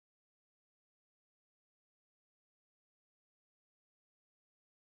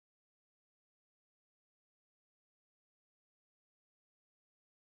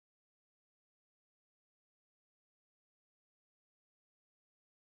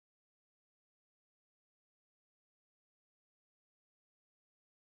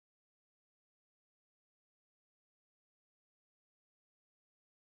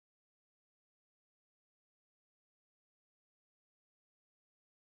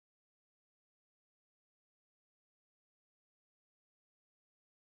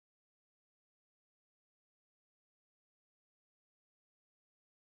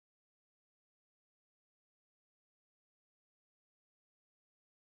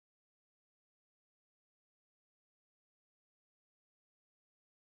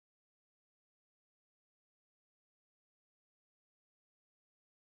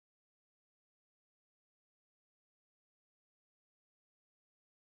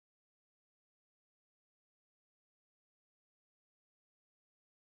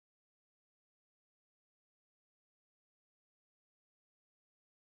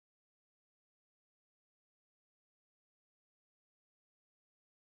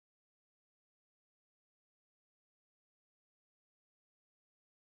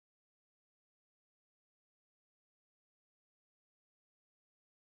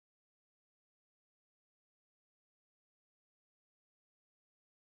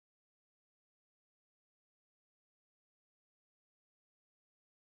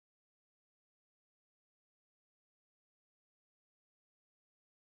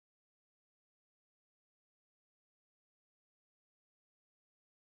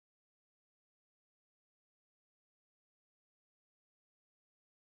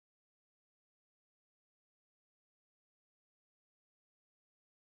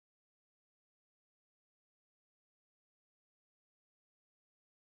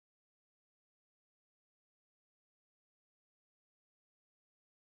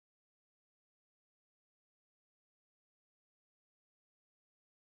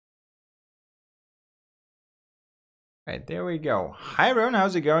Right, there we go. Hi everyone,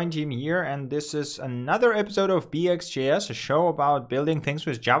 how's it going? Team here, and this is another episode of BxJS, a show about building things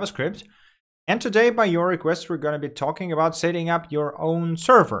with JavaScript. And today, by your request, we're going to be talking about setting up your own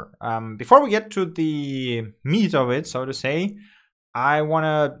server. Before we get to the meat of it, so to say, I want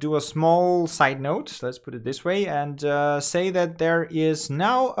to do a small side note, let's put it this way, and say that there is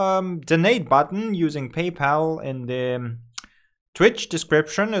now a donate button using PayPal in the Twitch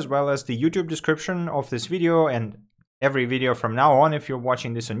description, as well as the YouTube description of this video, and every video from now on if you're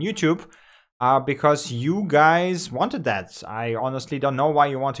watching this on YouTube, because you guys wanted that. I honestly don't know why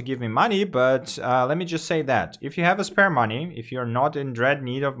you want to give me money, but let me just say that if you have a spare money, if you're not in dread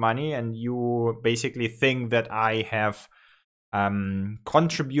need of money, and you basically think that I have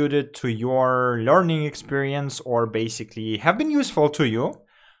contributed to your learning experience or basically have been useful to you,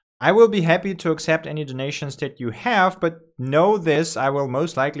 I will be happy to accept any donations that you have, but know this, I will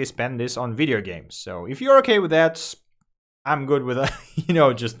most likely spend this on video games. So if you're okay with that, I'm good with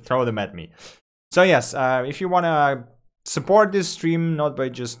it. Just throw them at me. So yes, if you want to support this stream, not by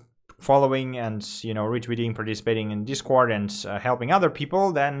just following and, retweeting, participating in Discord and helping other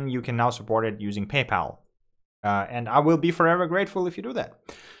people, then you can now support it using PayPal. And I will be forever grateful if you do that.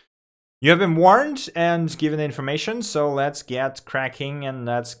 You have been warned and given the information, so let's get cracking and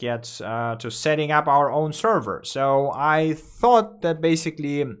let's get to setting up our own server. So I thought that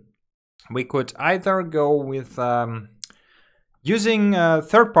basically we could either go with using a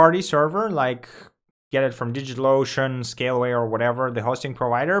third-party server, like get it from DigitalOcean, Scaleway, or whatever, the hosting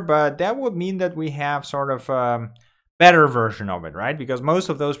provider, but that would mean that we have sort of a better version of it, right? Because most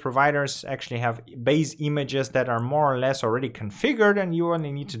of those providers actually have base images that are more or less already configured, and you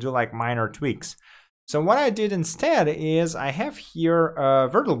only need to do like minor tweaks. So what I did instead is I have here a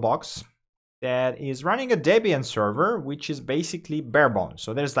VirtualBox that is running a Debian server, which is basically bare bones.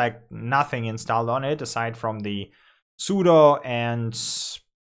 So there's like nothing installed on it aside from the sudo and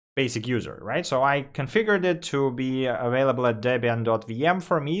basic user, right? So I configured it to be available at debian.vm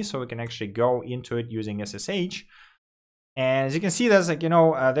for me, so we can actually go into it using SSH. And as you can see, there's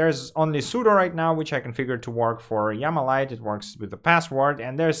there's only sudo right now, which I configured to work for YAMLite. It works with the password,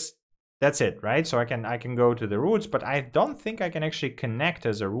 and that's it, right? So I can go to the roots, but I don't think I can actually connect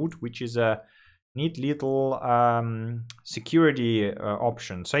as a root, which is a neat little security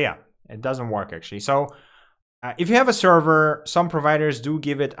option. So yeah, it doesn't work actually. So if you have a server, some providers do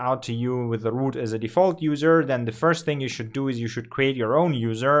give it out to you with the root as a default user. Then the first thing you should do is you should create your own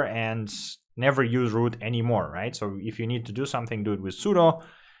user and never use root anymore, right? So if you need to do something, do it with sudo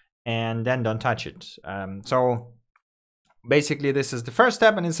and then don't touch it. So basically this is the first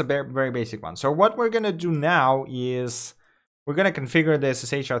step, and it's a very basic one. So what we're going to do now is we're going to configure the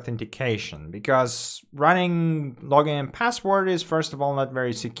SSH authentication, because running login and password is first of all not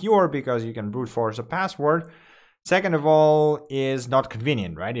very secure, because you can brute force a password. Second of all, is not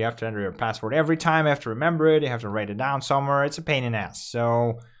convenient, right? You have to enter your password every time, you have to remember it, you have to write it down somewhere. It's a pain in the ass.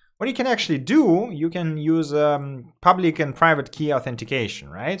 So what you can actually do, you can use public and private key authentication,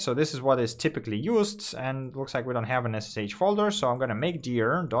 right? So this is what is typically used, and looks like we don't have an SSH folder, so I'm gonna make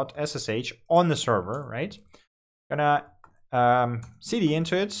dir.ssh on the server, right? Gonna cd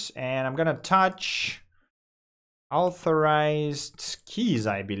into it, and I'm gonna touch authorized keys,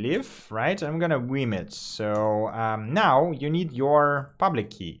 I believe, right? I'm gonna vim it. So now you need your public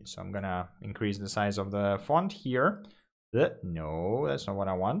key. So I'm gonna increase the size of the font here. No, that's not what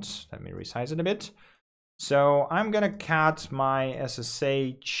I want. Let me resize it a bit. So I'm gonna cut my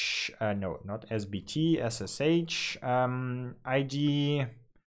SSH, no, not SBT, SSH ID.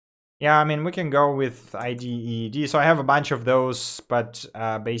 Yeah, I mean, we can go with IDED. So I have a bunch of those, but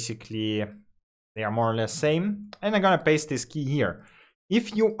basically they are more or less same. And I'm gonna paste this key here.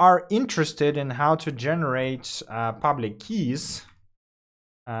 If you are interested in how to generate public keys,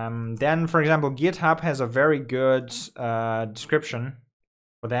 then, for example, GitHub has a very good description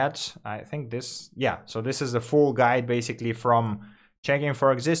for that. I think this, yeah, so this is the full guide basically from checking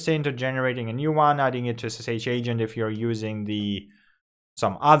for existing to generating a new one, adding it to SSH agent if you're using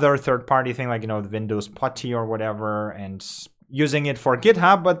some other third-party thing like, the Windows Putty or whatever, and using it for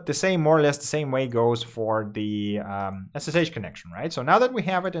GitHub, but more or less the same way goes for the SSH connection, right? So now that we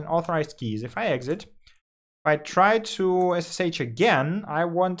have it in authorized keys, if I exit, if I try to SSH again, I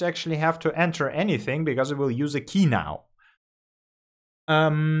won't actually have to enter anything because it will use a key now.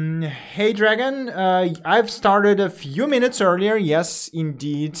 Hey Dragon, I've started a few minutes earlier. Yes,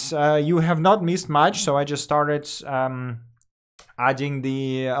 indeed. You have not missed much, so I just started adding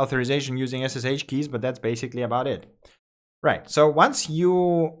the authorization using SSH keys, but that's basically about it. Right, so once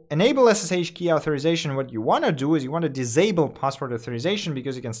you enable SSH key authorization, what you want to do is you want to disable password authorization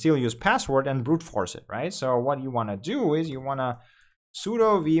because you can still use password and brute force it, right? So what you want to do is you want to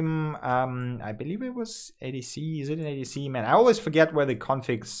sudo vim, I believe it was ADC, is it an ADC? Man, I always forget where the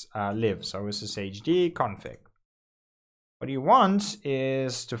configs live, so sshd config. What you want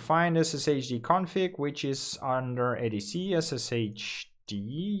is to find sshd config, which is under ADC, sshd,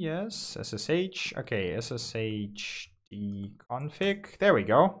 yes, ssh, okay, sshd config, there we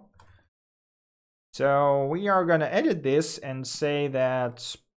go. So we are going to edit this and say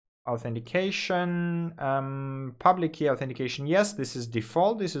that authentication, public key authentication, yes, this is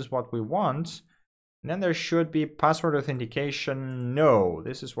default, this is what we want. And then there should be password authentication, no,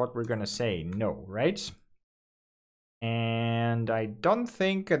 this is what we're going to say, no, right? And I don't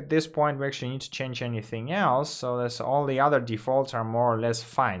think at this point we actually need to change anything else, so that's all the other defaults are more or less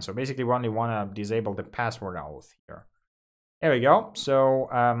fine. So basically we only want to disable the password auth here. There we go. So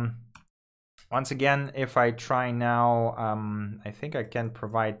once again, if I try now, I think I can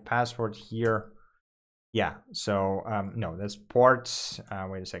provide password here. Yeah, so no, that's ports.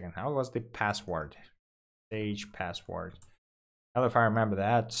 Wait a second, how was the password? Stage password. Well, if I remember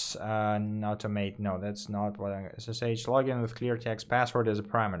that, automate, no, that's not what I, SSH login with clear text password as a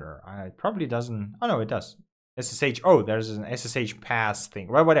parameter. It probably doesn't, oh no, it does. SSH, oh, there's an SSH pass thing,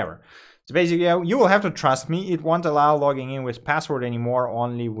 well, whatever. So basically, you will have to trust me. It won't allow logging in with password anymore,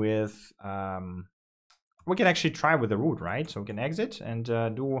 only with, we can actually try with the root, right? So we can exit and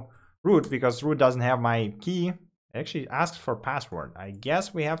do root, because root doesn't have my key. It actually asks for password. I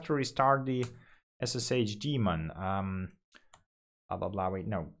guess we have to restart the SSH daemon. Blah, blah, blah, wait,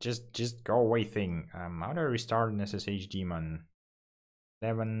 no, just go away thing. How do I restart an SSH daemon?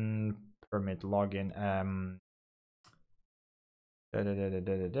 11 permit login,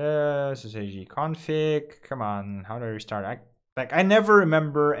 SSH config, come on, how do I restart? I never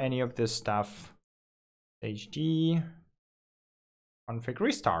remember any of this stuff. SSH config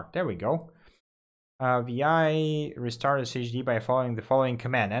restart, there we go. vi restart SSH by following the following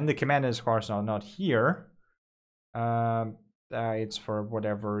command, and the command is of course not here. It's for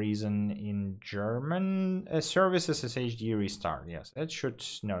whatever reason in German. Service SSHD restart. Yes, that should,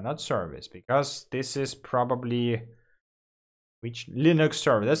 no, not service, because this is probably which Linux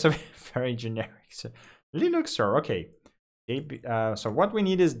server. That's a very generic Linux server. Okay. So what we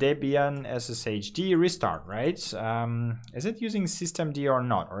need is Debian SSHD restart, right? Is it using systemd or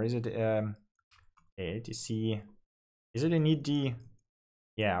not, or is it ATC? Is it an ed?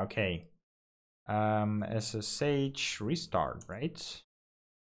 Yeah. Okay. SSH restart, right?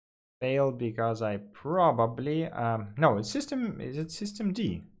 Failed because I probably no, it's system, is it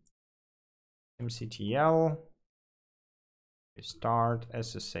systemd? mctl restart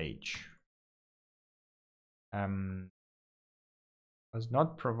SSH was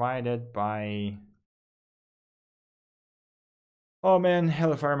not provided by, oh man,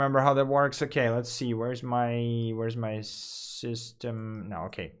 hell if I remember how that works. Okay, let's see, where's my system now?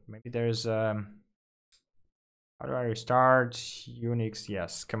 Okay, maybe there's how do I restart Unix?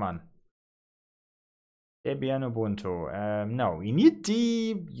 Yes, come on. Debian Ubuntu. No, we need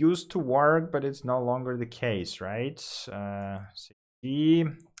D used to work, but it's no longer the case, right? D.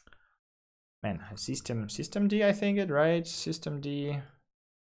 Man, systemd, I think it, right? Systemd.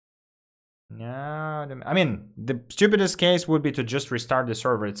 No, I mean, the stupidest case would be to just restart the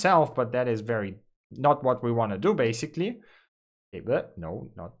server itself, but that is very not what we want to do, basically. Okay, but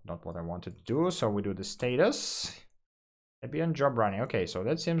no, not what I wanted to do. So we do the status. Debian job running. Okay, so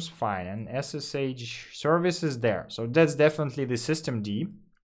that seems fine. And SSH service is there. So that's definitely the systemd.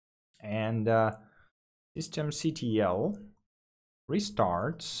 And systemctl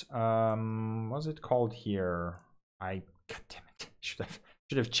restart. What's it called here? God damn it. Should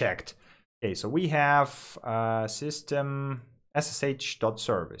have checked. Okay, so we have system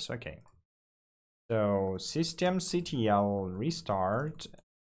ssh.service. Okay. So systemctl restart.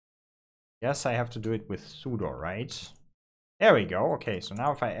 Yes, I have to do it with sudo, right? There we go. Okay, so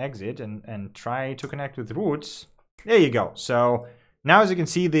now if I exit and try to connect with roots, there you go. So now as you can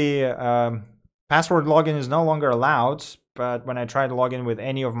see, the password login is no longer allowed, but when I try to log in with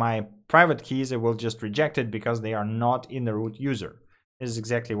any of my private keys, it will just reject it because they are not in the root user. This is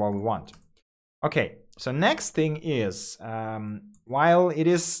exactly what we want. Okay, so next thing is, while it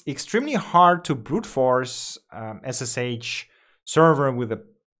is extremely hard to brute force SSH server with a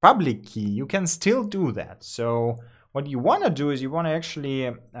public key, you can still do that. So what you want to do is you want to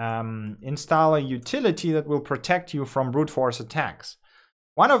actually install a utility that will protect you from brute force attacks.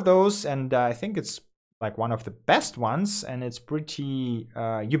 One of those, and I think it's like one of the best ones, and it's pretty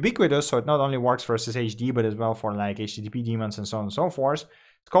ubiquitous. So it not only works for SSHD, but as well for like HTTP daemons and so on and so forth.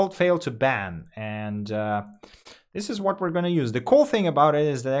 It's called fail to ban, and this is what we're going to use. The cool thing about it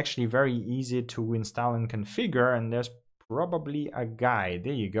is that actually very easy to install and configure, and there's probably a guide.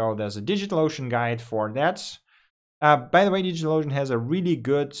 There you go. There's a DigitalOcean guide for that. By the way, DigitalOcean has a really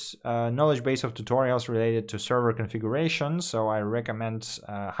good knowledge base of tutorials related to server configuration, so I recommend,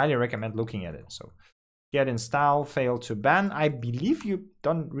 highly recommend looking at it. So get install, fail to ban. I believe you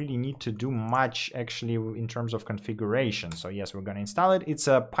don't really need to do much actually in terms of configuration. So yes, we're going to install it. It's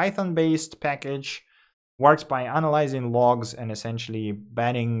a Python-based package, works by analyzing logs and essentially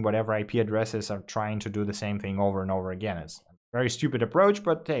banning whatever IP addresses are trying to do the same thing over and over again. It's a very stupid approach,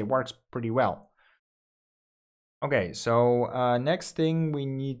 but hey, works pretty well. Okay, so next thing we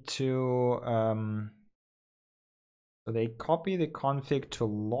need to so they copy the config to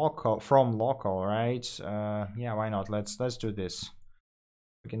local from local, right? Yeah, why not? Let's do this.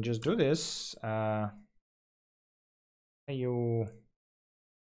 We can just do this. You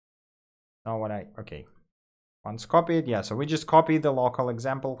know what okay. Once copied, yeah. So we just copy the local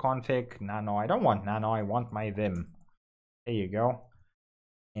example config. No, I don't want nano. I want my vim. There you go.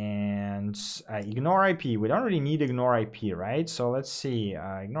 And ignore IP. We don't really need ignore IP, right? So let's see.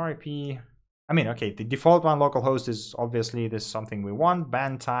 Ignore IP. I mean, okay, the default one, localhost, is obviously this is something we want.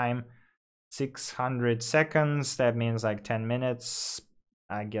 Ban time 600 seconds. That means like 10 minutes.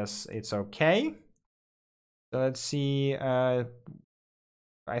 I guess it's okay. So let's see. I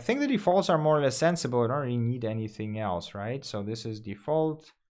think the defaults are more or less sensible. I don't really need anything else, right? So this is default.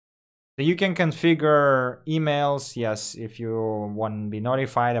 So you can configure emails, yes, if you want to be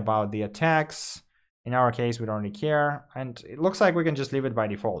notified about the attacks. In our case, we don't really care, and it looks like we can just leave it by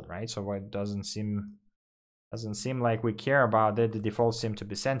default, right? So it doesn't seem like we care about it. The defaults seem to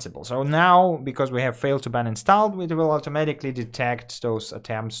be sensible. So now, because we have failed to ban installed, it will automatically detect those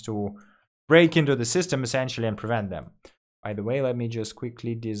attempts to break into the system essentially and prevent them. By the way, let me just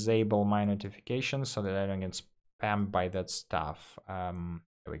quickly disable my notifications so that I don't get spammed by that stuff. There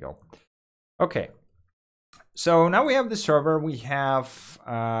we go. Okay. So now we have the server, we have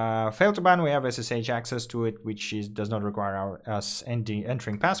failed to ban, we have SSH access to it, which does not require us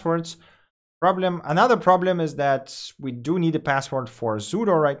entering passwords. Another problem is that we do need a password for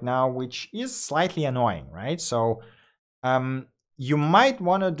sudo right now, which is slightly annoying, right? So you might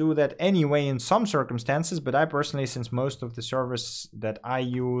want to do that anyway in some circumstances, but I personally, since most of the servers that I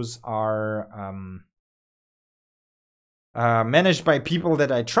use are managed by people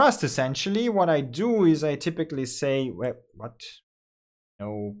that I trust, essentially, what I do is I typically say, wait, what?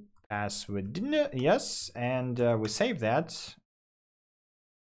 No password, yes, and we save that.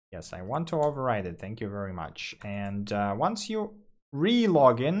 Yes, I want to override it, thank you very much. And once you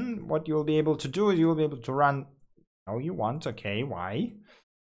re-log in, what you'll be able to do is you'll be able to run, oh, you want, okay, why?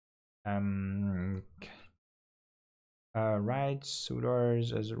 Write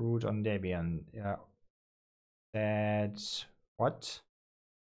sudoers as root on Debian. That's what?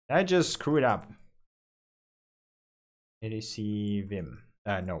 I just screwed up. ADC vim.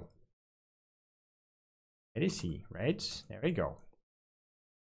 No. ADC, right? There we go.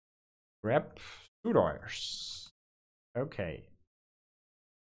 Grep sudoers. Okay.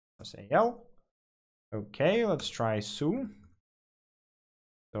 SAL. Okay, let's try su.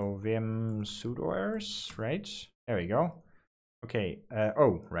 So vim sudoers, right? There we go. Okay.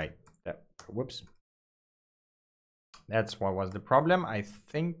 Oh, right. Whoops. That's what was the problem. I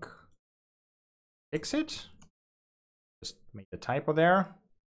think fix it. Just make the typo there.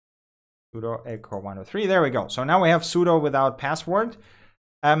 Sudo echo 103. There we go. So now we have sudo without password.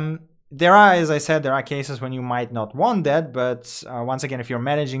 There are, as I said, there are cases when you might not want that, but once again, if you're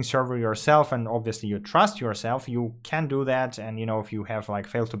managing server yourself and obviously you trust yourself, you can do that. And you know, if you have like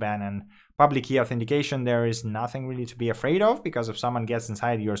fail to ban and public key authentication, there is nothing really to be afraid of, because if someone gets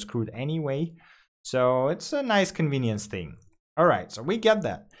inside, you're screwed anyway. So it's a nice convenience thing. All right, so we get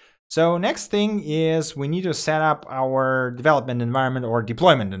that. So next thing is we need to set up our development environment or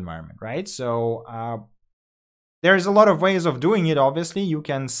deployment environment, right? So there's a lot of ways of doing it. Obviously, you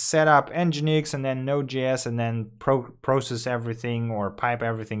can set up Nginx and then Node.js and then process everything or pipe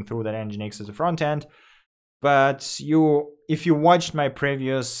everything through that Nginx as a front end. But if you watched my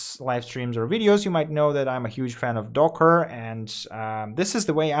previous live streams or videos, you might know that I'm a huge fan of Docker, and this is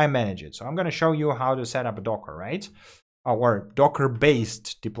the way I manage it. So I'm going to show you how to set up a Docker, right? Or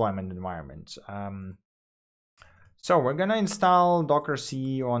Docker-based deployment environment. So we're going to install Docker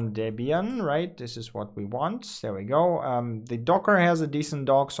C on Debian, right? This is what we want. There we go. The Docker has a decent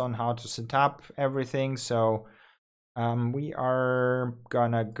docs on how to set up everything. So we are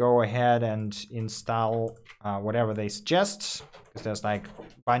gonna go ahead and install whatever they suggest, because there's like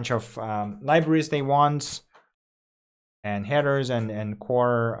a bunch of libraries they want, and headers and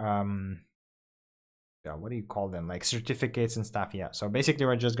core, yeah, what do you call them, like certificates and stuff. Yeah, so basically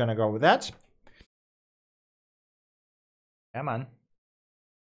we're just gonna go with that. Come on.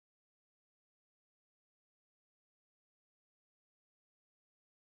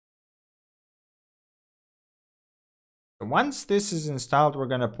 Once this is installed, we're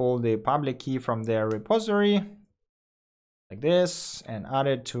going to pull the public key from their repository like this and add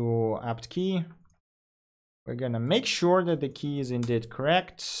it to apt key. We're going to make sure that the key is indeed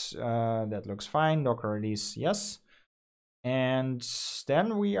correct. That looks fine. Docker release, yes. And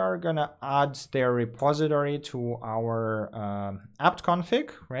then we are going to add their repository to our apt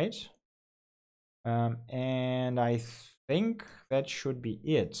config, right? And I think that should be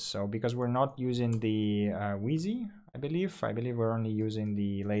it. So because we're not using the Wheezy, I believe we're only using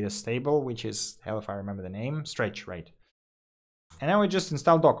the latest stable, which is, hell if I remember the name, Stretch, right? And now we just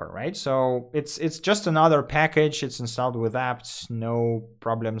install Docker, right? So it's just another package. It's installed with apt, no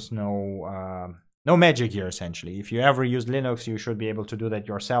problems, no magic here, essentially. If you ever use Linux, you should be able to do that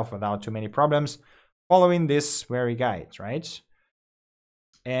yourself without too many problems, following this very guide, right?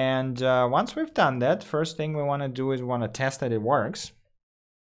 And once we've done that, first thing we want to do is we want to test that it works.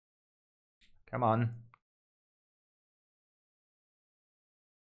 Come on.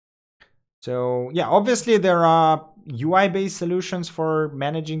 So yeah, obviously there are UI-based solutions for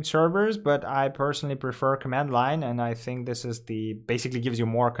managing servers, but I personally prefer command line, and I think this is basically gives you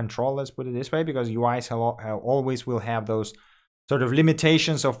more control, let's put it this way, because UIs always will have those sort of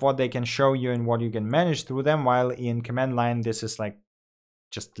limitations of what they can show you and what you can manage through them, while in command line this is like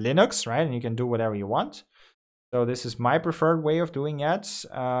just Linux, right? And you can do whatever you want. So this is my preferred way of doing it.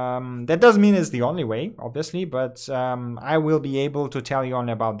 That doesn't mean it's the only way, obviously, but I will be able to tell you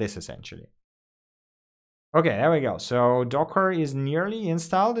only about this essentially. Okay, there we go. So Docker is nearly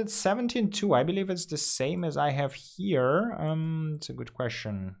installed. It's 17.2. I believe it's the same as I have here. It's a good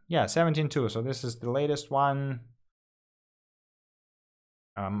question. Yeah, 17.2. So this is the latest one.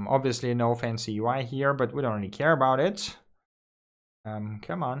 Obviously no fancy UI here, but we don't really care about it.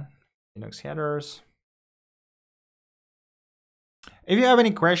 Come on, Linux headers. If you have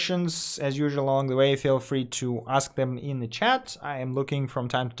any questions, as usual, along the way, feel free to ask them in the chat. I am looking from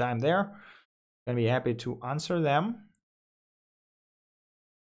time to time there. Gonna be happy to answer them.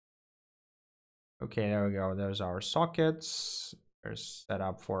 Okay, there we go. There's our sockets. There's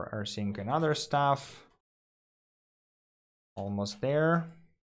setup for rsync and other stuff. Almost there.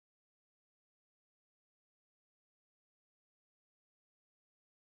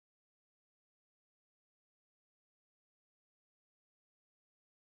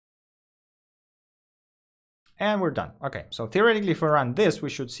 And we're done. Okay, so theoretically, if we run this, we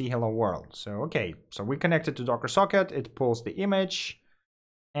should see hello world. So, okay, so we connected to Docker socket, it pulls the image,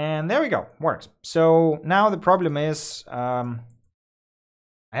 and there we go, works. So now the problem is, I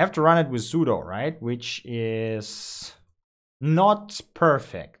have to run it with sudo, right? Which is not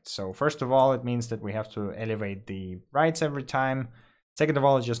perfect. So first of all, it means that we have to elevate the writes every time. Second of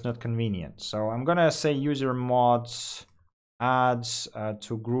all, it's just not convenient. So I'm gonna say user mods adds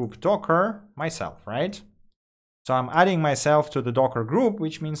to group Docker myself, right? So I'm adding myself to the Docker group,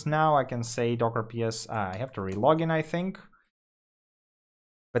 which means now I can say Docker PS. I have to relog in, I think.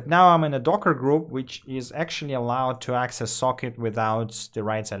 But now I'm in a Docker group, which is actually allowed to access socket without the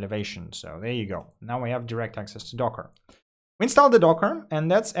rights elevation. So there you go. Now we have direct access to Docker. We installed the Docker,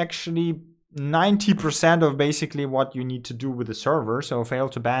 and that's actually 90% of basically what you need to do with the server. So fail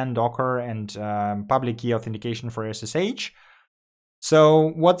to ban Docker and public key authentication for SSH.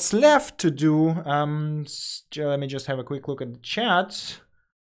 So what's left to do, let me just have a quick look at the chat.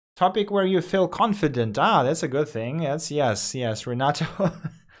 Topic where you feel confident. Ah, that's a good thing. That's yes, Renato.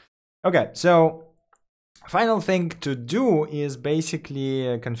 Okay, so final thing to do is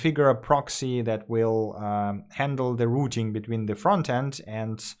basically configure a proxy that will handle the routing between the front end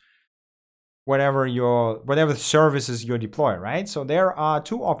and whatever services you deploy, right? So there are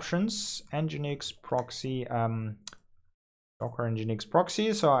two options: Nginx proxy, Docker Nginx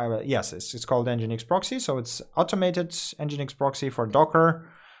proxy. So yes, it's called Nginx proxy. So it's automated Nginx proxy for Docker,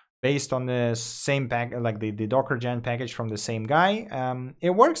 based on the same pack, like the Docker Gen package from the same guy.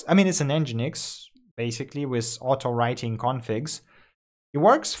 It works. I mean, it's an Nginx basically with auto writing configs. It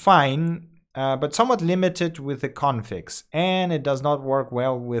works fine, but somewhat limited with the configs, and it does not work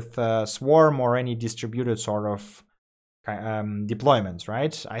well with Swarm or any distributed sort of deployments,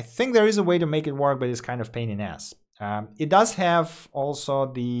 right? I think there is a way to make it work, but it's kind of pain in the ass. It does have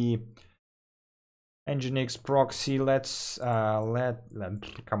also the Nginx proxy, let's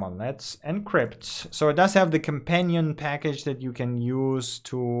encrypt. So it does have the companion package that you can use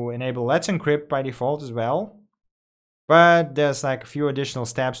to enable let's encrypt by default as well, but there's like a few additional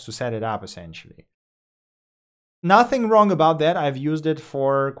steps to set it up essentially. Nothing wrong about that. I've used it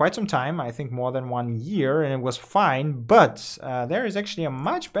for quite some time, I think more than 1 year, and it was fine. But there is actually a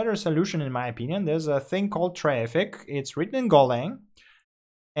much better solution in my opinion. There's a thing called traefik. It's written in Golang,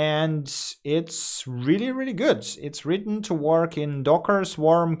 and it's really, really good. It's written to work in Docker,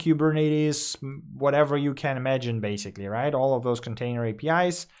 Swarm, Kubernetes, whatever you can imagine, basically, right? All of those container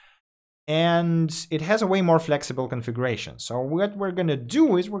APIs. And it has a way more flexible configuration. So what we're going to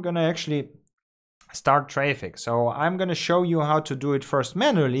do is we're going to actually start traefik. So I'm going to show you how to do it first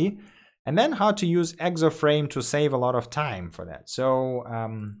manually, and then how to use exoframe to save a lot of time for that. So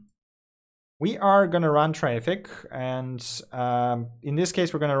we are going to run traefik, and in this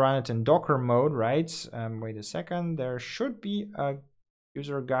case we're going to run it in Docker mode, right? Wait a second, there should be a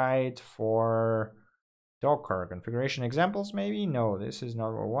user guide for Docker configuration examples, maybe. No, this is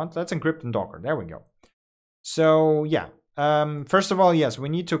not what we want. Let's encrypt in Docker. There we go. So yeah, first of all, yes, we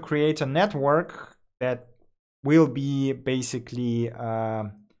need to create a network that will be basically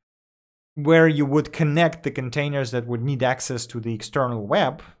where you would connect the containers that would need access to the external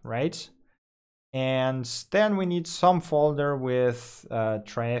web, right? And then we need some folder with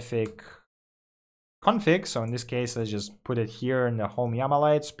traefik config. So in this case, let's just put it here in the home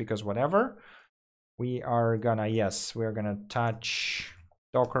YAMLites, because whatever. We are gonna, yes, we're gonna touch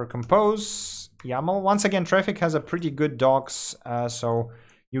Docker compose YAML. Once again, traefik has a pretty good docs, so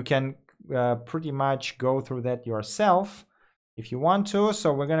you can pretty much go through that yourself if you want to.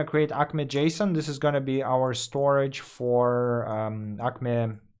 So we're gonna create ACME.json. This is gonna be our storage for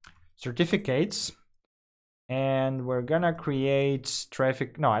ACME certificates. And we're gonna create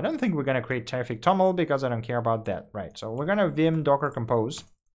traefik. No, I don't think we're gonna create traefik toml because I don't care about that, right? So we're gonna vim docker compose.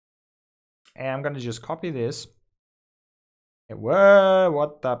 And I'm gonna just copy this. Whoa,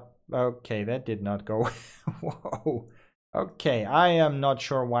 what the? Okay, that did not go. Whoa. Okay, I am not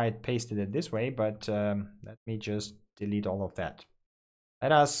sure why it pasted it this way, but let me just delete all of that.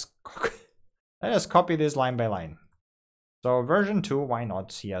 Let us copy this line by line. So version 2, why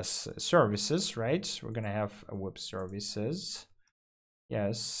not? Yes, services, right? We're gonna have services.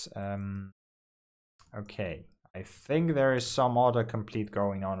 Yes. Okay. I think there is some autocomplete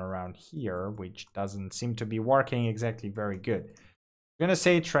going on around here, which doesn't seem to be working exactly very good. I'm gonna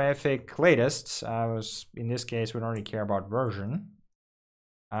say traefik latest. In this case, we don't really care about version.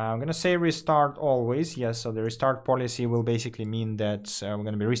 I'm gonna say restart always. Yes, so the restart policy will basically mean that we're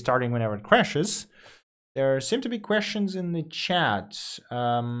gonna be restarting whenever it crashes. There seem to be questions in the chat.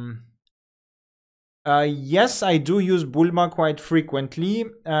 Yes, I do use Bulma quite frequently.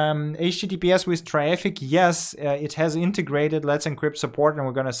 HTTPS with traefik, yes, it has integrated Let's Encrypt support, and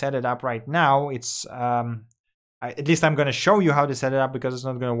we're going to set it up right now. It's at least I'm going to show you how to set it up, because it's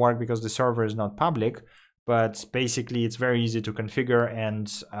not going to work because the server is not public. But basically, it's very easy to configure.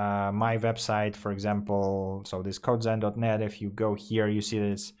 And my website, for example, so this codezen.net, if you go here, you see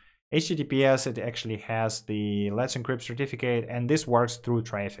that it's HTTPS. It actually has the Let's Encrypt certificate, and this works through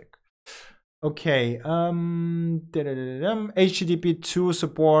traefik. Okay, HTTP2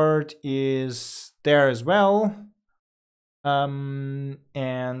 support is there as well. I'm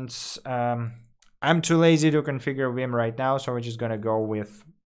too lazy to configure Vim right now, so we're just gonna go with,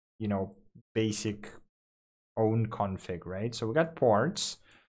 you know, basic own config, right? So we got ports.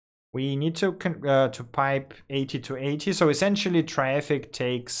 We need to pipe 80 to 80. So essentially, traefik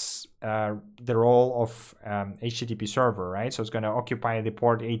takes the role of HTTP server, right? So it's going to occupy the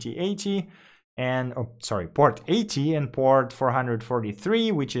port 8080 and port 80 and port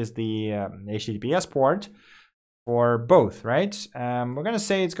 443, which is the HTTPS port for both, right? We're going to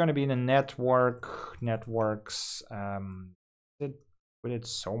say it's going to be in a networks. Put it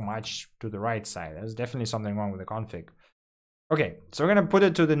so much to the right side. There's definitely something wrong with the config. Okay, so we're gonna put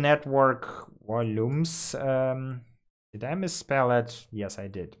it to the network volumes. Did I misspell it? Yes, I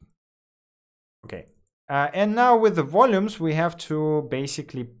did. Okay, and now with the volumes, we have to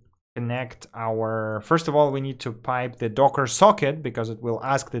basically connect our, first of all, we need to pipe the Docker socket, because it will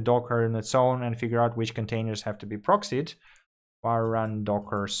ask the Docker on its own and figure out which containers have to be proxied. Var run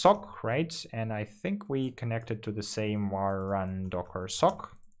docker sock, right? And I think we connected to the same var run docker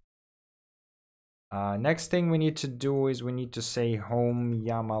sock. Next thing we need to do is we need to say home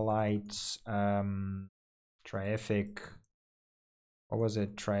YAMLites traefik. What was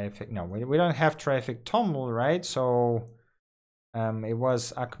it? Traefik? No, we don't have traefik toml, right? So it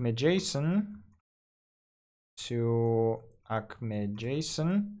was ACME.json to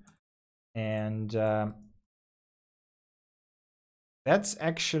ACME.json. And that's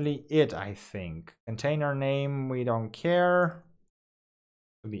actually it, I think. Container name, we don't care,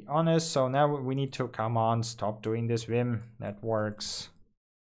 to be honest. So now we need to, come on, stop doing this Vim. That works.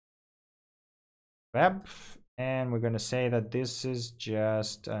 Web. And we're going to say that this is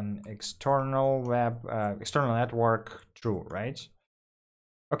just an external web, external network, true, right?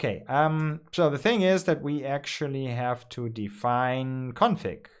 Okay, so the thing is that we actually have to define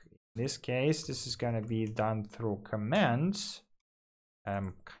config. In this case, this is going to be done through commands.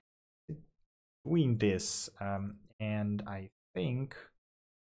 Doing this, and I think,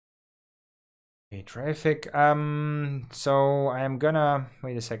 okay, traefik. So I'm gonna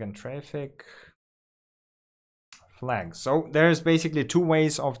wait a second. Traefik flags. So there's basically two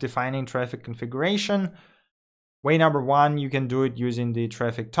ways of defining traefik configuration. Way number one, you can do it using the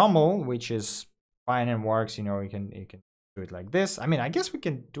traefik toml, which is fine and works. You know, you can do it like this. I mean, I guess we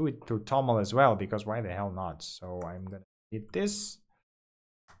can do it through toml as well, because why the hell not? So I'm gonna hit this,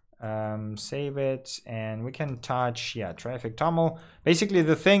 save it, and we can touch, yeah, traefik toml. Basically,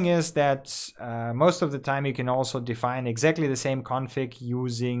 the thing is that most of the time you can also define exactly the same config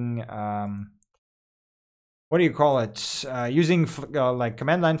using what do you call it? Using like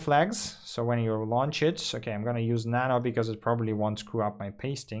command line flags. So when you launch it, okay, I'm gonna use nano because it probably won't screw up my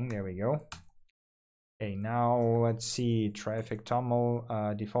pasting. There we go. Okay, now let's see, traefik toml,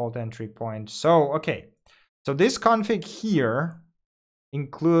 default entry point. So, okay, so this config here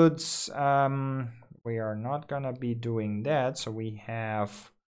includes, we are not gonna be doing that. So we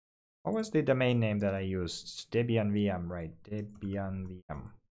have, what was the domain name that I used? Debian VM, right? Debian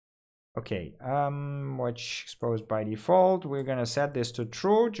VM. Okay, which exposed by default. We're gonna set this to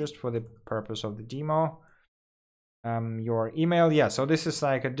true just for the purpose of the demo. Your email, yeah, so this is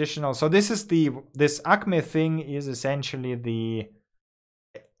like additional. So this is this acme thing is essentially the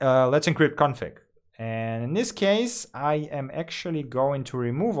let's encrypt config. And in this case, I am actually going to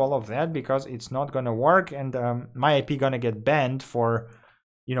remove all of that because it's not gonna work, and my IP gonna get banned for,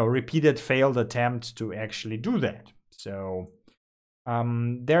 you know, repeated failed attempts to actually do that. So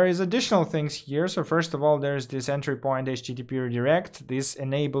there is additional things here. So first of all, there's this entry point HTTP redirect. This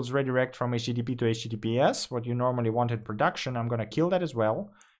enables redirect from HTTP to HTTPS, what you normally want in production. I'm going to kill that as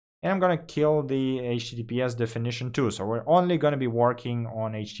well. And I'm going to kill the HTTPS definition too. So we're only going to be working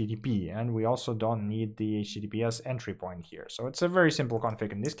on HTTP, and we also don't need the HTTPS entry point here. So it's a very simple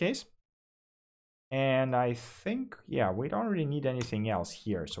config in this case. And I think, yeah, we don't really need anything else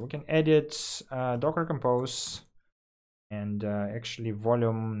here. So we can edit Docker Compose. And actually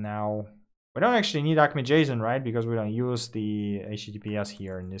volume now, we don't actually need acme.json, right? Because we don't use the HTTPS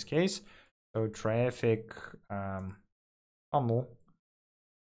here in this case. So traefik toml. I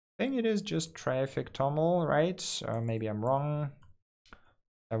think it is just traefik toml, right? Maybe I'm wrong.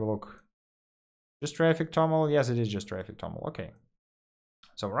 Have a look. Just traefik toml. Yes, it is just traefik toml. Okay.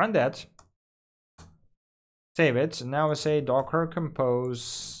 So run that. Save it. And now we say docker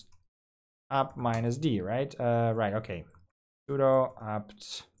compose apt -d, right? Right, okay. Sudo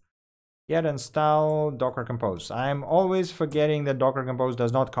apt get install docker compose. I'm always forgetting that docker compose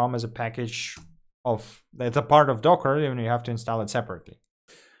does not come as a package of, it's a part of Docker, even you have to install it separately.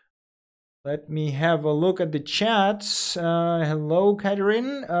 Let me have a look at the chat. Hello,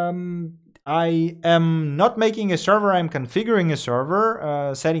 Catherine. I am not making a server, I'm configuring a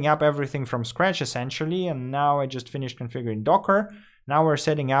server, setting up everything from scratch essentially, and now I just finished configuring Docker. Now we're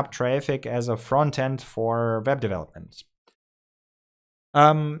setting up traefik as a front end for web development.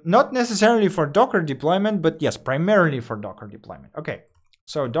 Not necessarily for Docker deployment, but yes, primarily for Docker deployment. Okay,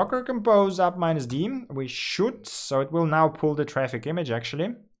 so Docker compose apt -d, we should, so it will now pull the traefik image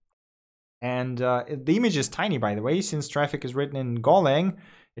actually. And the image is tiny, by the way, since traefik is written in Golang,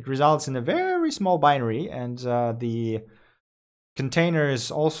 it results in a very small binary, and the container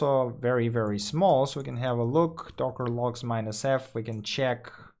is also very, very small. So we can have a look, docker logs -f, we can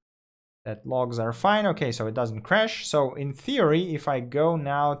check that logs are fine. Okay, so it doesn't crash. So in theory, if I go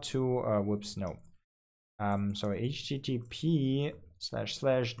now to, whoops, no. So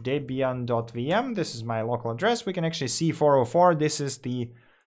http://debian.vm, this is my local address. We can actually see 404. This is the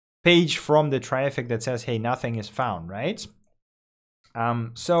page from the traefik that says, hey, nothing is found, right?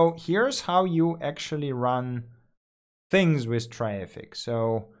 So here's how you actually run things with traefik.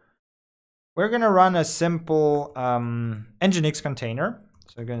 So we're going to run a simple nginx container.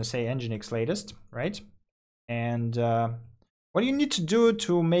 So we're going to say nginx latest, right? And what you need to do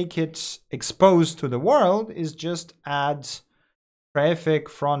to make it exposed to the world is just add traefik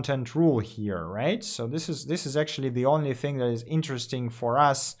front-end rule here, right? So this is actually the only thing that is interesting for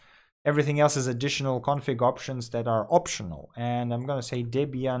us Everything else is additional config options that are optional. And I'm going to say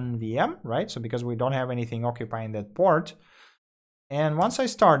Debian VM, right? So because we don't have anything occupying that port. And once I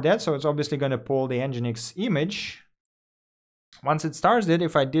start that, so it's obviously going to pull the Nginx image. Once it starts it,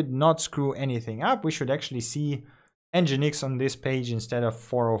 if I did not screw anything up, we should actually see Nginx on this page instead of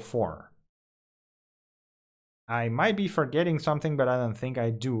 404. I might be forgetting something, but I don't think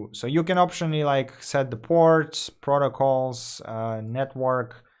I do. So you can optionally like set the ports, protocols,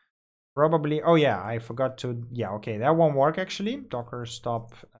 network, probably. Oh yeah, I forgot to, yeah, okay, that won't work actually. Docker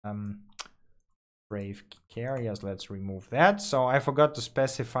stop brave care, yes, let's remove that. So I forgot to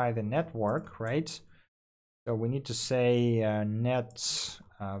specify the network, right? So we need to say net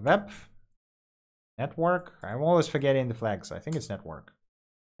web network. I'm always forgetting the flags. I think it's network.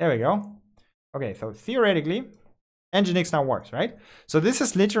 There we go. Okay, so theoretically, Nginx now works, right? So this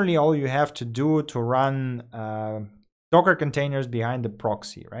is literally all you have to do to run Docker containers behind the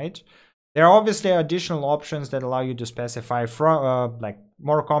proxy, right? There are obviously additional options that allow you to specify like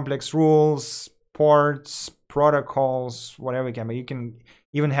more complex rules, ports, protocols, whatever you can. But you can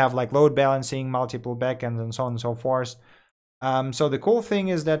even have like load balancing, multiple backends, and so on and so forth. So the cool thing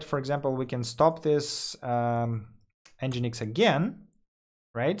is that, for example, we can stop this Nginx again,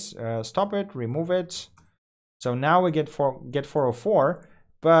 right? Stop it, remove it. So now we get 404.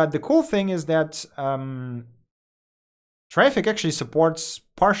 But the cool thing is that traefik actually supports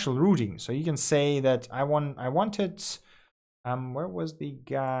partial routing. So you can say that I wanted, where was the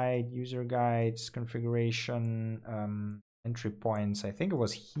guide, user guides, configuration, entry points? I think it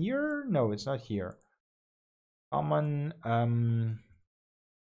was here. No, it's not here. Common,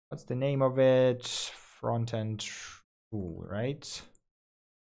 what's the name of it? Front end tool, right?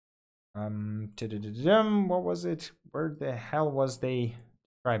 What was it? Where the hell was they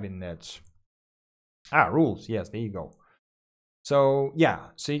describing that? Ah, rules. Yes, there you go. So yeah,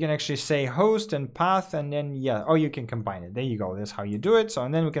 so you can actually say host and path, and then yeah, oh, you can combine it. There you go. That's how you do it. So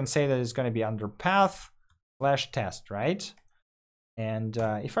and then we can say that it's going to be under path/test, right? And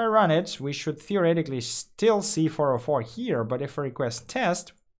if I run it, we should theoretically still see 404 here. But if I request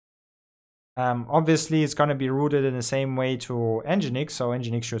test, obviously it's going to be routed in the same way to Nginx, so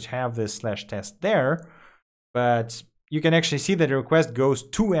Nginx should have this /test there. But you can actually see that the request goes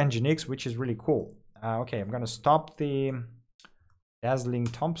to Nginx, which is really cool. Okay, I'm going to stop the Dazzling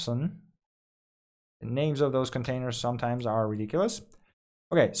Thompson. The names of those containers sometimes are ridiculous.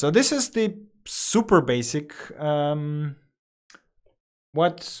 Okay, so this is the super basic.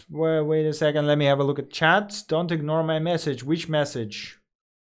 Wait a second, let me have a look at chat. Don't ignore my message. Which message?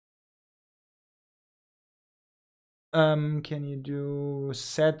 Can you do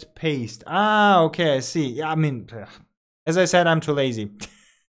set paste? Ah, okay, I see. Yeah, I mean, as I said, I'm too lazy.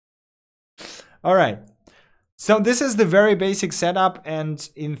 All right. So this is the very basic setup, and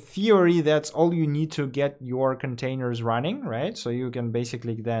in theory, that's all you need to get your containers running, right? So you can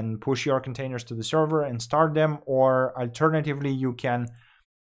basically then push your containers to the server and start them, or alternatively, you can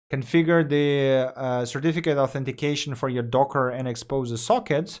configure the certificate authentication for your Docker and expose the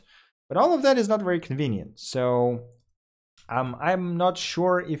sockets, but all of that is not very convenient. So I'm not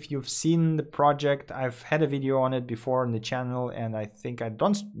sure if you've seen the project. I've had a video on it before on the channel, and I think I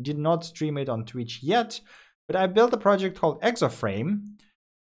did not stream it on Twitch yet, but I built a project called Exoframe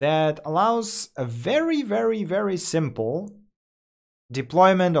that allows a very, very, very simple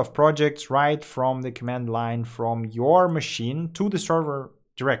deployment of projects right from the command line from your machine to the server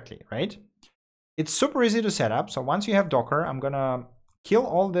directly, right? It's super easy to set up. So once you have Docker, I'm gonna kill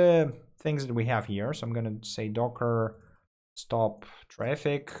all the things that we have here. So I'm gonna say Docker stop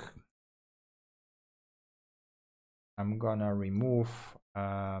traefik. I'm gonna remove,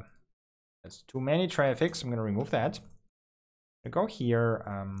 there's too many traefiks. I'm gonna remove that. I go here,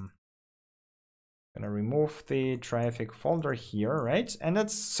 gonna remove the traefik folder here, right? And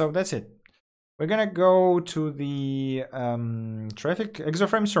that's it. We're gonna go to the traefik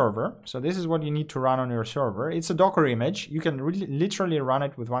Exoframe server. So this is what you need to run on your server. It's a Docker image. You can literally run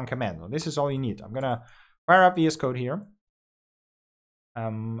it with one command. So this is all you need. I'm gonna fire up VS Code here.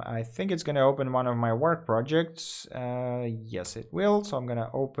 I think it's gonna open one of my work projects. Yes, it will. So I'm gonna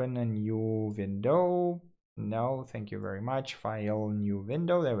open a new window. No, thank you very much. File, new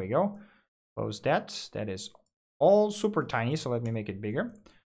window. There we go. Close that. That is all super tiny. So let me make it bigger.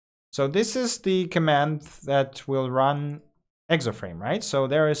 So this is the command that will run Exoframe, right? So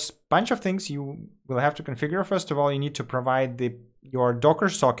there is a bunch of things you will have to configure. First of all, you need to provide your Docker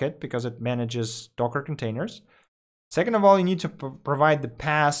socket because it manages Docker containers. Second of all, you need to provide the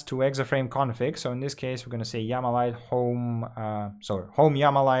path to Exoframe config. So in this case, we're going to say YAMLite home, home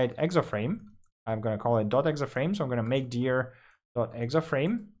YAMLite Exoframe. I'm going to call it .exoframe. So I'm going to make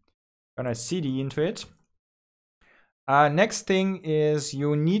dir.exoframe. Gonna cd into it. Next thing is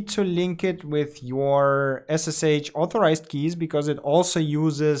you need to link it with your SSH authorized keys, because it also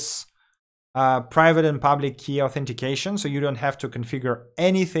uses private and public key authentication, so you don't have to configure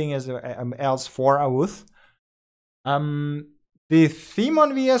anything else for Auth. The theme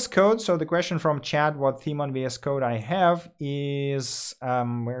on VS Code, so the question from chat, what theme on VS Code I have is,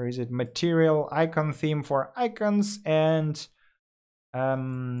 where is it? Material icon theme for icons, and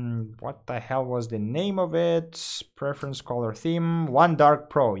what the hell was the name of it? Preference color theme, One Dark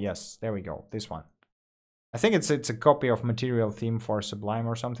Pro. Yes, there we go, this one. I think it's a copy of material theme for Sublime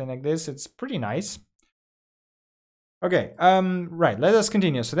or something like this. It's pretty nice. Okay, right, let us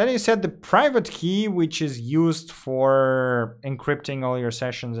continue. So then you set the private key, which is used for encrypting all your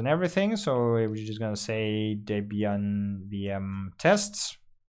sessions and everything. So we're just gonna say Debian VM tests.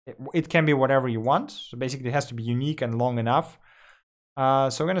 It can be whatever you want. So basically it has to be unique and long enough.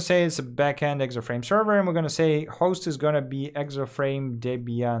 So we're gonna say it's a backend exaframe server, and we're gonna say host is gonna be exaframe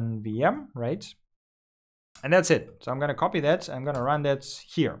Debian VM, right? And that's it. So I'm gonna copy that. I'm gonna run that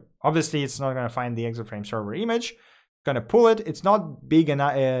here. Obviously, it's not gonna find the exaframe server image. Gonna pull it. It's not big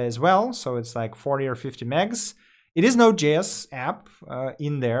enough as well, so it's like 40 or 50 megs. It is Node.js app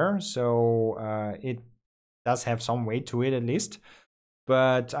in there, so it does have some weight to it at least.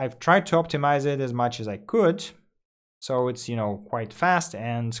 But I've tried to optimize it as much as I could, so it's, you know, quite fast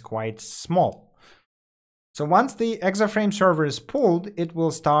and quite small. So once the exaframe server is pulled, it will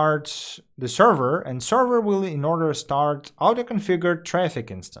start the server, and server will, in order, start auto-configured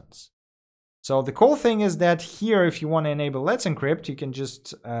traefik instance. So the cool thing is that here, if you want to enable Let's Encrypt, you can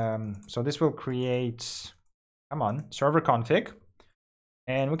just, so this will create, come on, server config.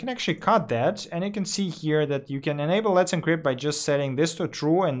 And we can actually cut that. And you can see here that you can enable Let's Encrypt by just setting this to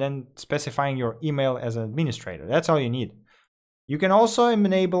true and then specifying your email as an administrator. That's all you need. You can also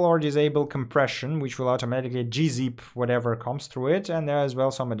enable or disable compression, which will automatically gzip whatever comes through it. And there are as well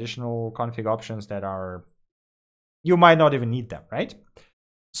some additional config options that are, you might not even need them, right?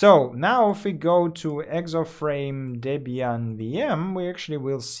 So now if we go to exaframe Debian VM, we actually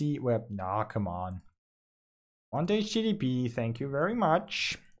will see, well, nah, come on. Want HTTP, thank you very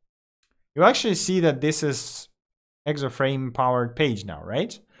much. You actually see that this is exaframe powered page now,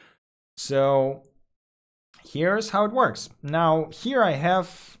 right? So here's how it works. Now here I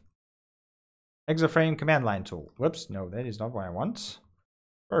have exaframe command line tool. Whoops, no, that is not what I want.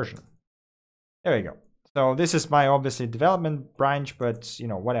 Version. There we go. So this is my obviously development branch, but you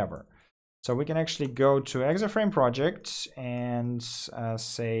know, whatever. So we can actually go to exaframe project and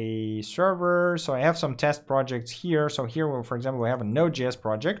say server. So I have some test projects here. So here, we'll, for example, we have a node.js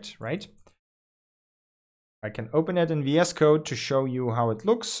project, right? I can open it in VS Code to show you how it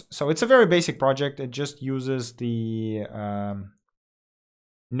looks. So it's a very basic project. It just uses the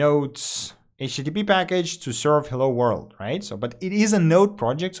Node's HTTP package to serve hello world, right? So, but it is a Node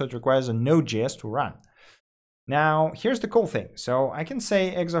project, so it requires a Node.js to run. Now, here's the cool thing. So I can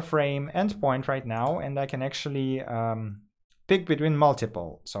say exaframe endpoint right now, and I can actually pick between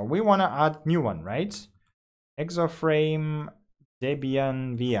multiple. So we want to add new one, right? Exaframe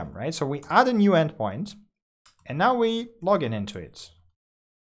Debian VM, right? So we add a new endpoint, and now we log in into it.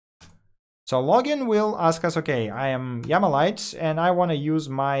 So login will ask us, okay, I am Yamalite, and I want to use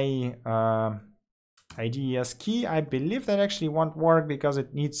my IDES key. I believe that actually won't work because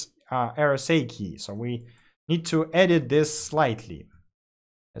it needs RSA key. So we need to edit this slightly.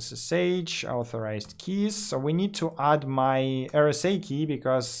 SSH authorized keys. So we need to add my RSA key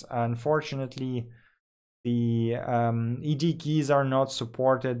because unfortunately the ED keys are not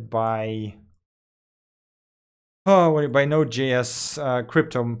supported by Node.js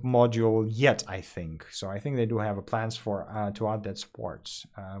crypto module yet, I think. So I think they do have plans for to add that support.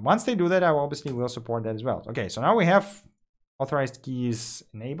 Once they do that, I obviously will support that as well. Okay, so now we have authorized keys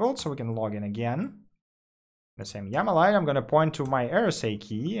enabled, so we can log in again. The same Yamalite, I'm going to point to my RSA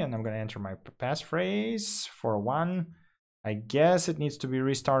key and I'm going to enter my passphrase for one. I guess it needs to be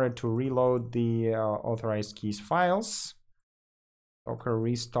restarted to reload the authorized keys files. Docker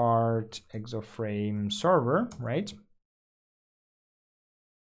restart exaframe server, right?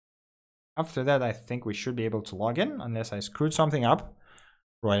 After that, I think we should be able to log in, unless I screwed something up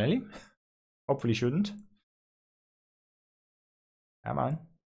royally. Hopefully shouldn't. Come on.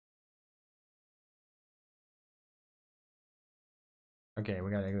 Okay,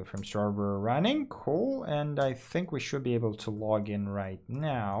 we got exaframe server running, cool, and I think we should be able to log in right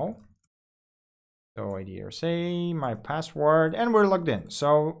now. So ID RSA, my password, and we're logged in.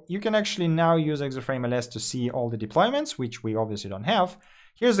 So you can actually now use exaframe ls to see all the deployments, which we obviously don't have.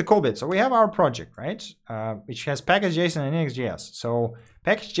 here's the cool bit. So we have our project, right? Which has package.json and index.js. So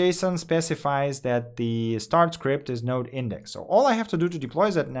package.json specifies that the start script is node index. So all I have to do to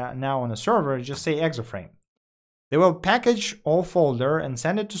deploy that now on a server is just say exaframe. They will package all folder and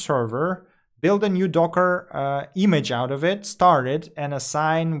send it to server, build a new Docker image out of it, start it, and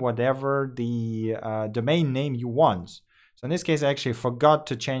assign whatever the domain name you want. So in this case, I actually forgot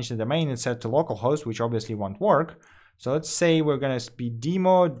to change the domain. It's set to localhost, which obviously won't work. So let's say we're going to be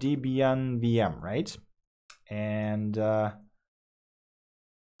demo debian VM, right? And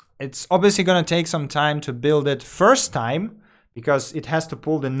it's obviously going to take some time to build it first time, because it has to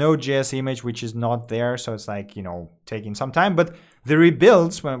pull the node.js image, which is not there. So it's like, you know, taking some time. But the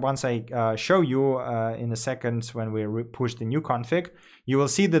rebuilds, once I show you in a second when we push the new config, you will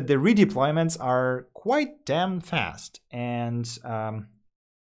see that the redeployments are quite damn fast. And come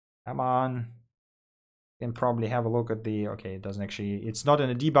on, you can probably have a look at the, okay, it doesn't actually, it's not in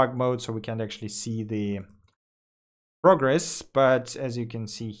a debug mode, so we can't actually see the progress. But as you can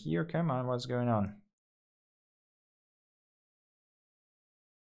see here, come on, what's going on?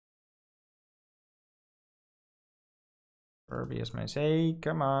 BxJS,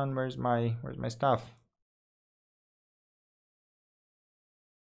 come on, where's my stuff?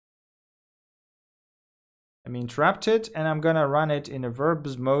 I'm interrupted, and I'm gonna run it in a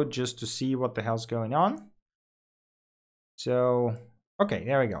verbs mode just to see what the hell's going on. So, okay,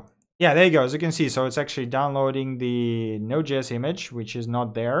 there we go. Yeah, there you go. As you can see, so it's actually downloading the Node.js image, which is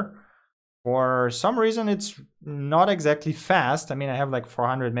not there. For some reason, it's not exactly fast. I mean, I have like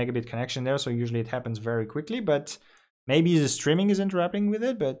 400 megabit connection there, so usually it happens very quickly, but maybe the streaming is interrupting with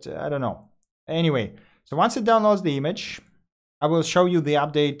it, but I don't know. Anyway, so once it downloads the image, I will show you the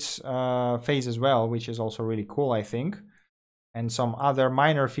update phase as well, which is also really cool, I think, and some other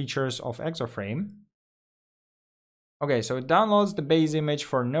minor features of exaframe. Okay, so it downloads the base image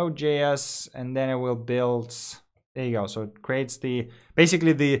for Node.js, and then it will build, there you go. So it creates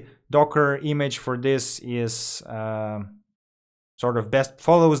basically the Docker image for this is sort of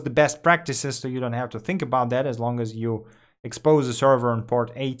follows the best practices, so you don't have to think about that as long as you expose the server on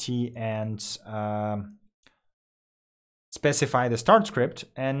port 80 and specify the start script.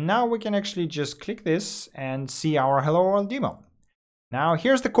 And now we can actually just click this and see our hello world demo. Now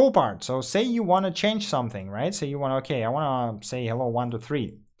here's the cool part. So say you want to change something, right? Say you want, okay, I want to say hello 1 to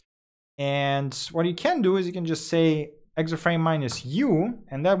 3. And what you can do is you can just say exaframe -u,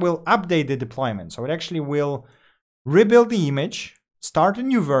 and that will update the deployment. So it actually will rebuild the image, start a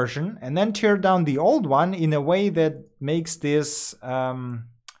new version, and then tear down the old one in a way that makes this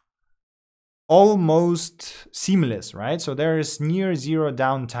almost seamless, right? So there is near zero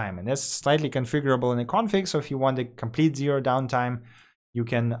downtime, and that's slightly configurable in the config. So if you want a complete zero downtime, you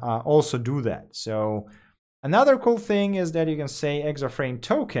can also do that. So another cool thing is that you can say exaframe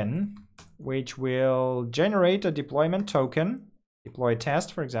token, which will generate a deployment token, deploy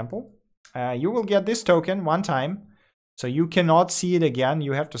test, for example. You will get this token one time, so you cannot see it again.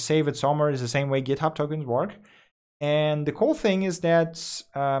 You have to save it somewhere. It's the same way GitHub tokens work. And the cool thing is that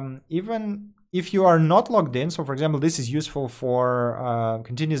even if you are not logged in, so for example, this is useful for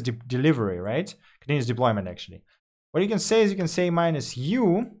continuous delivery, right? Continuous deployment, actually. What you can say is you can say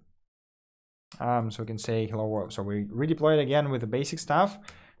 -u. So we can say hello world. So we redeploy it again with the basic stuff.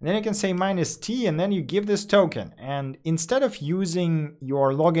 And then you can say -t, and then you give this token. And instead of using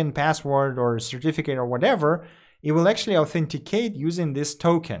your login password or certificate or whatever, it will actually authenticate using this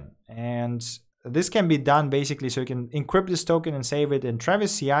token. And this can be done basically, so you can encrypt this token and save it in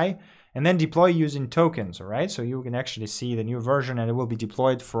Travis CI, and then deploy using tokens, all right? So you can actually see the new version, and it will be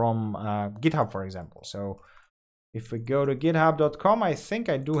deployed from GitHub, for example. So if we go to github.com, I think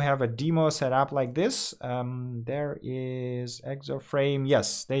I do have a demo set up like this. There is exaframe.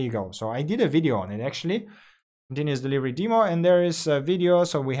 Yes, there you go. So I did a video on it, actually. Continuous delivery demo, and there is a video.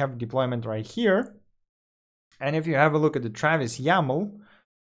 So we have deployment right here. And if you have a look at the Travis YAML,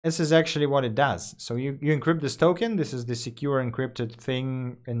 this is actually what it does. So you encrypt this token. This is the secure encrypted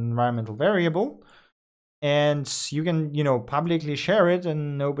thing, environmental variable. And you can, publicly share it,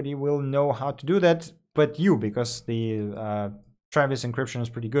 and nobody will know how to do that but you, because the Travis encryption is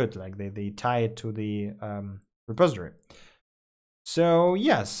pretty good. Like they tie it to the repository. So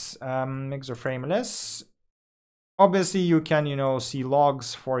yes, exaframe ls. Obviously you can, see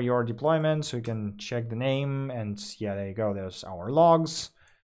logs for your deployment, so you can check the name, and yeah, there you go. There's our logs.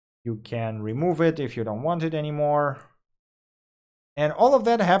 You can remove it if you don't want it anymore. And all of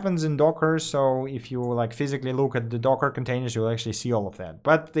that happens in Docker, so if you physically look at the Docker containers, you'll actually see all of that.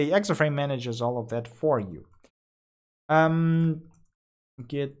 But the exaframe manages all of that for you.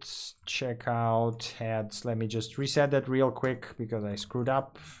 git checkout heads. Let me just reset that real quick because I screwed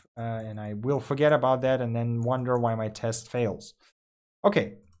up and I will forget about that and then wonder why my test fails.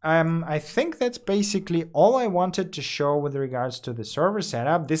 Okay, I think that's basically all I wanted to show with regards to the server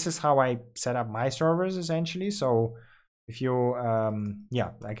setup. This is how I set up my servers essentially. So if you,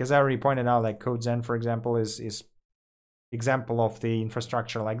 yeah, like as I already pointed out, like CodeZen, for example, is example of the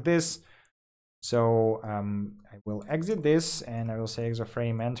infrastructure like this. So I will exit this and I will say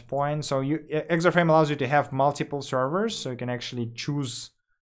exaframe endpoint. So exaframe allows you to have multiple servers, so you can actually choose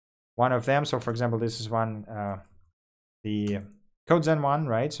one of them. So for example, this is one, the CodeZen one,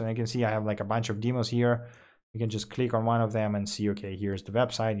 right? So you can see I have like a bunch of demos here. You can just click on one of them and see, okay, here's the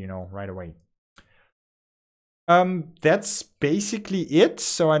website, you know, right away. That's basically it.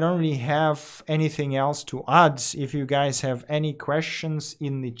 So I don't really have anything else to add. If you guys have any questions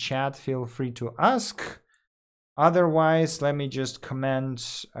in the chat, feel free to ask. Otherwise, let me just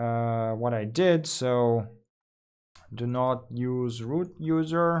comment what I did. So do not use root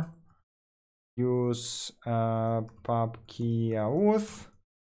user. Use pubkey auth.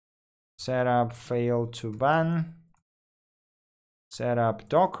 Setup fail to ban. Setup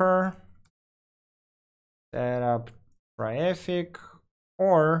Docker. Setup traefik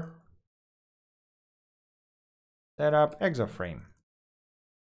or setup exaframe.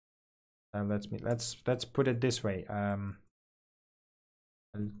 Let's put it this way.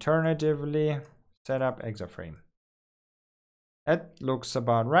 Alternatively, setup exaframe. That looks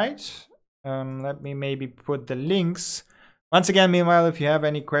about right. Let me maybe put the links. Once again, meanwhile, if you have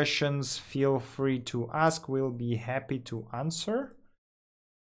any questions, feel free to ask. We'll be happy to answer.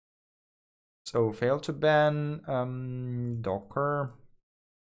 So fail to ban, Docker.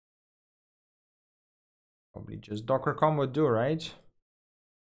 Probably just docker.com would do, right?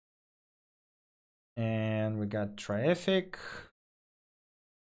 And we got traefik.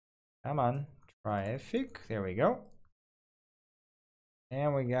 Come on, traefik. There we go.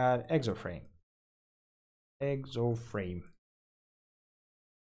 And we got exaframe. Exaframe.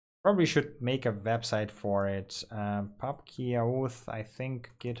 Probably should make a website for it. Pubkey auth, I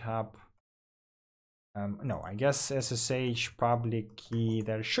think GitHub. No, I guess SSH public key.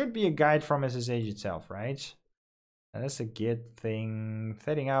 There should be a guide from SSH itself, right? That's a Git thing.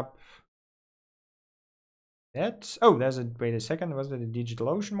 Setting up. That. Oh, there's a. Wait a second. Was that a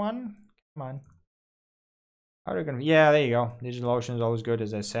DigitalOcean one? Come on. How are you gonna? Yeah, there you go. DigitalOcean is always good,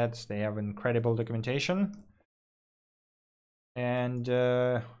 as I said. They have incredible documentation. And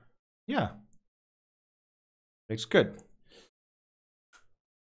yeah, looks good.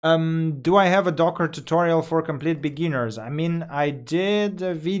 Do I have a Docker tutorial for complete beginners? I mean, I did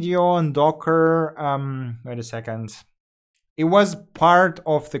a video on Docker. Wait a second. It was part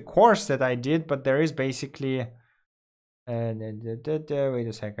of the course that I did, but there is basically. Wait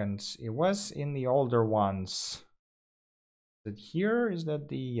a second. It was in the older ones. Is it here? Is that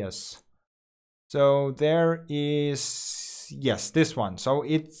the yes? So there is yes, this one. So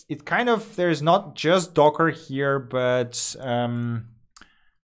it kind of there's not just Docker here, but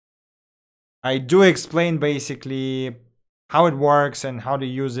I do explain basically how it works and how to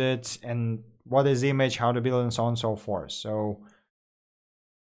use it and what is image, how to build and so on and so forth. So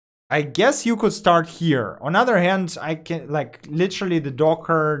I guess you could start here. On the other hand, I can like literally the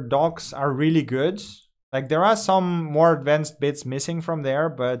Docker docs are really good. Like there are some more advanced bits missing from there,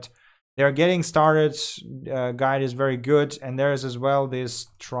 but their getting started guide is very good. And there's as well this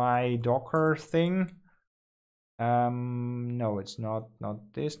try Docker thing. No, it's not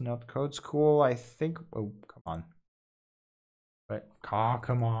this, not Code School. I think, oh, come on. But, oh,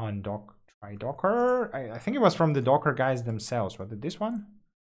 come on, try Docker. I think it was from the Docker guys themselves. Was it this one?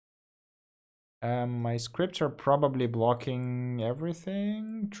 My scripts are probably blocking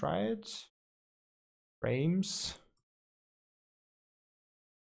everything. Try it. Frames.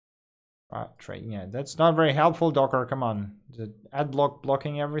 Try, yeah, that's not very helpful, Docker. Come on. Is it ad block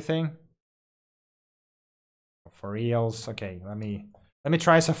blocking everything? For reals. Okay, let me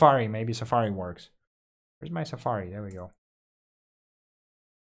try Safari. Maybe Safari works. Where's my Safari? There we go.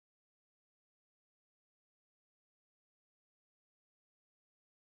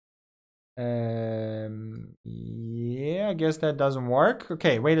 Yeah, I guess that doesn't work.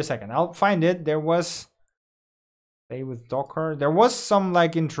 Okay, wait a second. I'll find it. There was play with Docker. There was some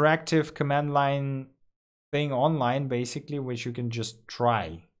like interactive command line thing online basically, which you can just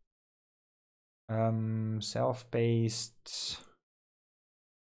try. Self-paced.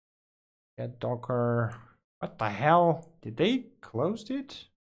 Get Docker. What the hell? Did they close it?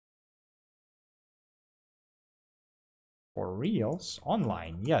 For reals?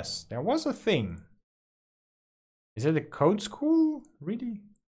 Online. Yes, there was a thing. Is it a code school? Really?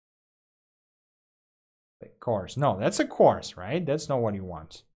 A course. No, that's a course, right? That's not what you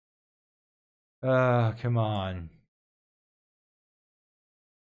want. Come on.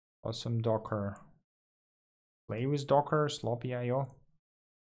 Awesome Docker. Play with Docker, sloppy IO.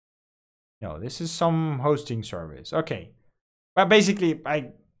 No, this is some hosting service. Okay. But basically,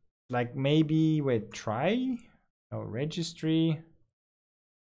 I like maybe wait, try. No, registry.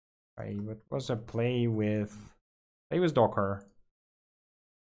 What was a play with Docker?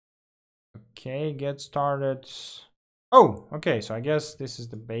 Okay, get started. Oh, okay. So I guess this is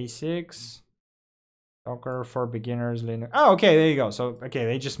the basics. Docker for beginners, Linux. Oh, okay, there you go. So, okay,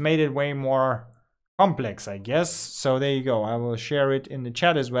 they just made it way more complex, I guess. So there you go. I will share it in the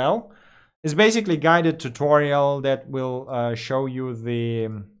chat as well. It's basically a guided tutorial that will show you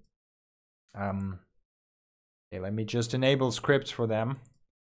the... okay, let me just enable scripts for them.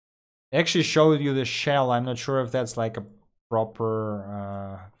 It actually showed you the shell. I'm not sure if that's like a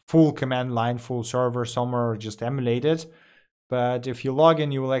proper full command line, full server somewhere, or just emulated. But if you log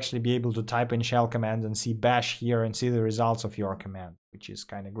in, you will actually be able to type in shell commands and see bash here and see the results of your command, which is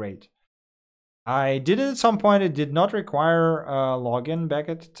kind of great. I did it at some point. It did not require a login back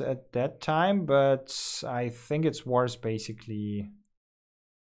at that time, but I think it's worth basically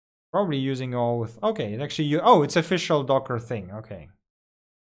probably using all with... Okay, it actually... Oh, it's official Docker thing. Okay.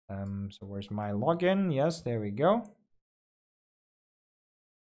 So where's my login? Yes, there we go.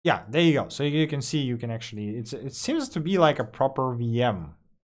 Yeah, there you go. So you can see you can actually, it seems to be like a proper VM.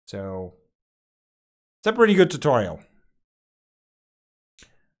 So it's a pretty good tutorial.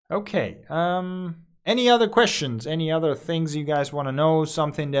 Okay. Any other questions? Any other things you guys want to know?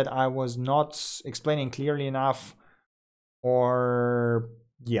 Something that I was not explaining clearly enough? Or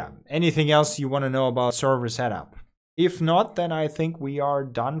yeah, anything else you want to know about server setup? If not, then I think we are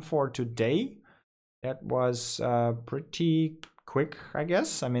done for today. That was pretty quick, I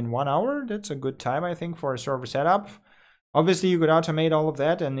guess. I mean, 1 hour, that's a good time, I think, for a server setup. Obviously, you could automate all of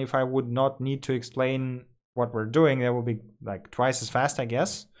that, and if I would not need to explain what we're doing, that will be like twice as fast, I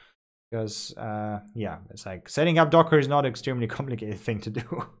guess. Because, yeah, it's like setting up Docker is not an extremely complicated thing to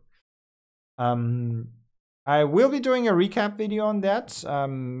do. I will be doing a recap video on that.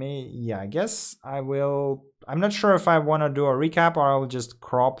 Yeah, I guess I will. I'm not sure if I want to do a recap or I'll just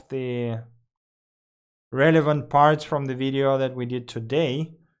crop the relevant parts from the video that we did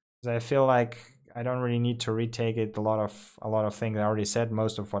today, because I feel like I don't really need to retake it. A lot of things I already said,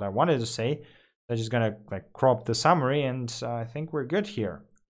 most of what I wanted to say. I'm just gonna like crop the summary, and I think we're good here.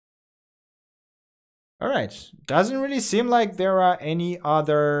 All right, doesn't really seem like there are any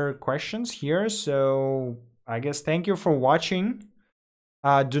other questions here, so I guess thank you for watching.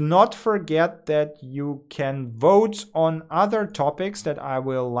 Do not forget that you can vote on other topics that I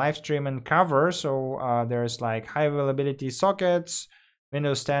will live stream and cover. So there's like high availability sockets,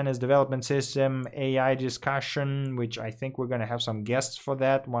 Windows 10 as development system, AI discussion, which I think we're going to have some guests for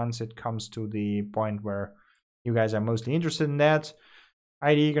that once it comes to the point where you guys are mostly interested in that.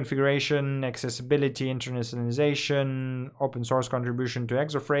 IDE configuration, accessibility, internationalization, open source contribution to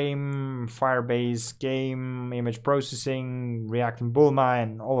Exoframe, Firebase, game, image processing, React and Bulma,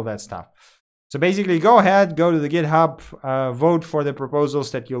 and all of that stuff. So basically, go ahead, go to the GitHub, vote for the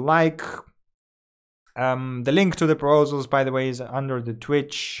proposals that you like. The link to the proposals, by the way, is under the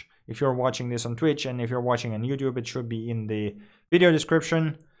Twitch. If you're watching this on Twitch, and if you're watching on YouTube, it should be in the video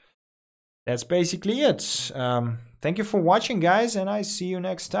description. That's basically it. Thank you for watching, guys, and I see you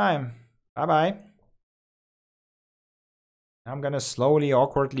next time. Bye-bye. I'm gonna slowly,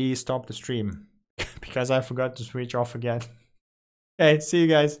 awkwardly stop the stream because I forgot to switch off again. Okay, see you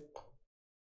guys.